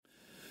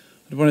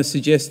I want to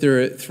suggest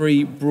there are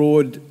three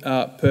broad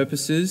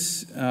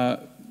purposes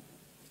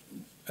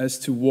as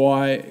to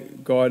why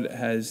God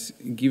has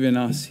given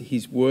us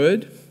his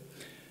word.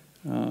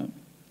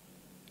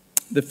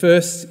 The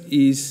first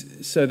is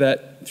so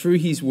that through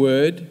his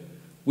word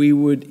we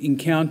would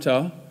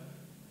encounter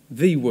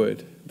the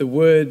word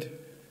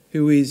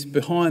who is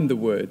behind the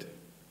word,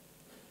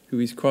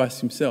 who is Christ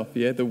himself,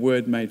 the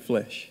word made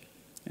flesh.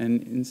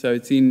 And so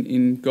it's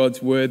in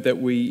God's word that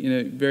we, in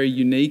a very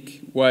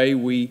unique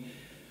way,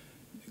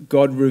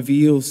 God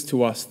reveals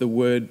to us the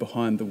word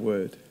behind the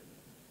word.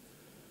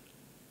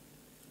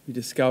 We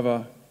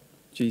discover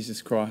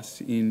Jesus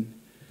Christ in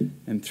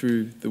and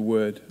through the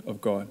word of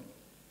God.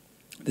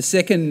 The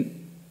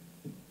second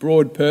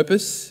broad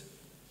purpose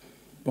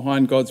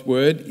behind God's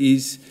word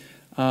is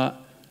to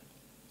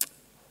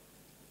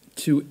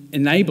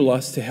enable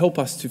us, to help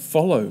us to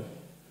follow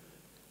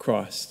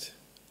Christ,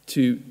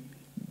 to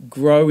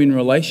grow in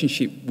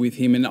relationship with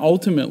him, and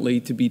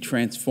ultimately to be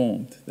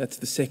transformed. That's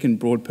the second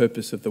broad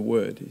purpose of the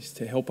word, is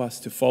to help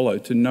us to follow,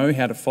 to know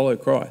how to follow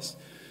Christ,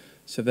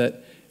 so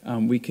that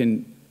we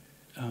can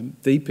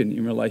deepen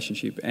in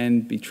relationship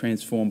and be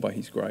transformed by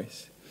his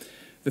grace.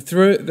 The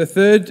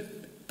third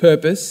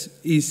purpose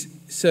is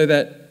so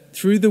that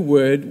through the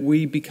word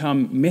we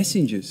become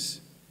messengers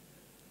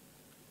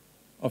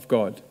of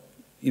God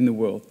in the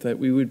world, that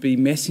we would be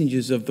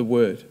messengers of the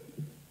word.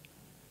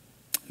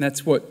 And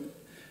that's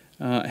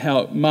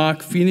how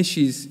Mark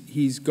finishes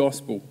his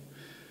gospel.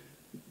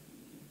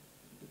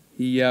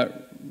 He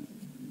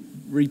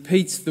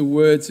repeats the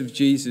words of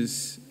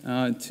Jesus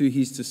to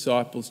his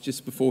disciples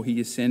just before he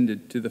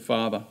ascended to the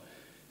Father.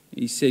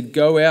 He said,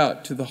 "Go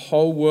out to the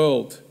whole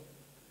world,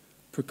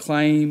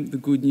 proclaim the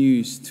good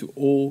news to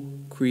all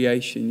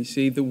creation." You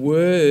see, the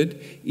word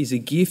is a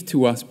gift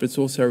to us, but it's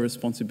also a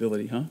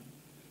responsibility,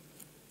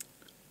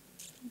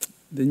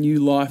 The new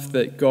life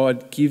that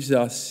God gives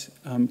us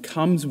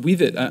comes with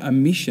it a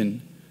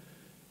mission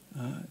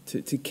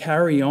to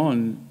carry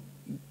on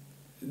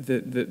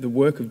the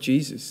work of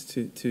Jesus,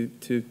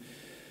 to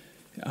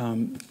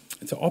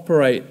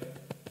operate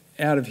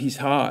out of his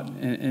heart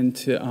and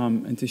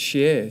to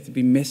share, to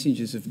be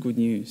messengers of good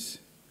news,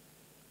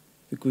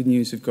 the good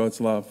news of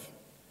God's love.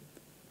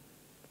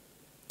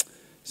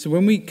 So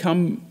when we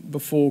come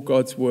before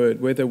God's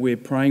word, whether we're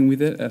praying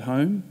with it at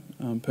home,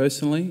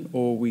 personally,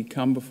 or we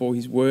come before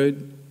his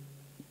word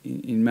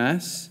in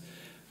Mass,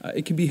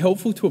 it can be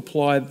helpful to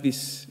apply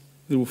this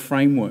little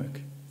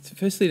framework. So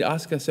firstly, to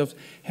ask ourselves,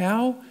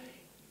 how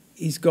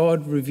is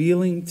God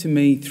revealing to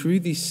me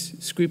through this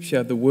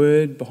scripture the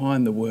word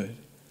behind the word?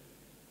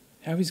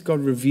 How is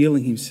God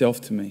revealing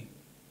himself to me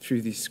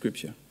through this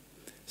scripture?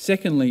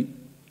 Secondly,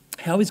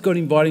 how is God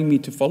inviting me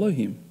to follow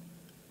him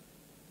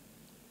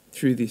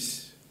through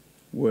this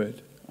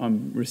word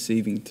I'm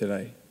receiving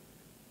today?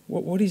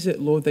 What is it,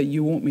 Lord, that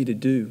you want me to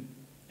do?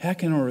 How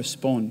can I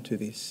respond to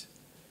this?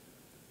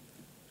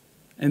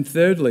 And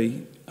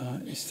thirdly,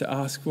 is to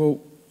ask, well,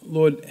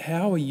 Lord,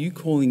 how are you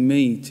calling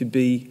me to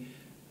be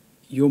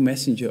your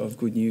messenger of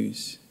good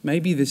news?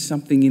 Maybe there's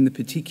something in the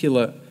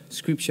particular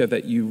scripture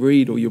that you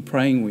read or you're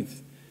praying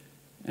with,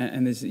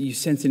 and you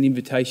sense an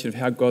invitation of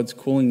how God's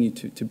calling you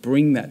to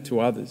bring that to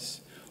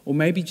others. Or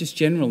maybe just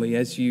generally,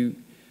 as you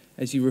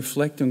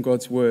reflect on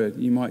God's word,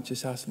 you might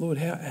just ask, Lord,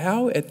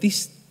 how at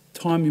this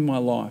time in my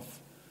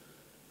life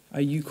are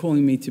you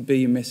calling me to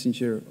be a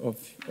messenger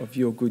of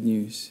your good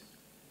news?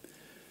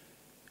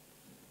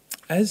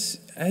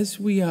 As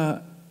we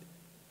are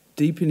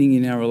deepening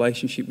in our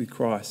relationship with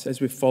Christ,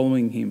 as we're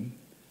following him,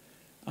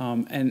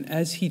 and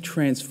as he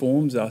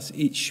transforms us,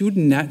 it should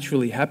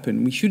naturally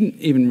happen. We shouldn't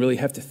even really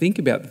have to think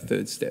about the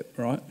third step,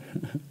 right?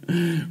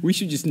 We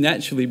should just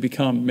naturally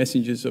become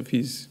messengers of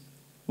his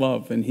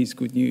love and his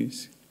good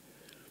news.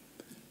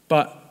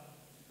 But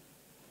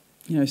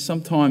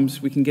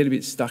sometimes we can get a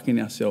bit stuck in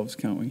ourselves,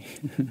 can't we?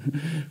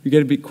 We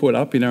get a bit caught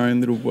up in our own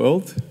little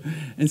world.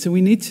 And so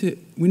we need to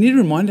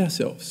remind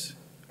ourselves.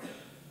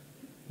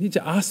 We need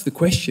to ask the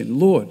question,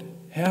 Lord,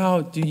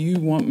 how do you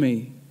want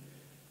me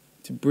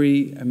to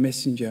be a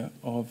messenger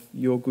of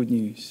your good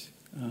news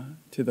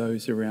to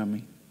those around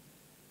me?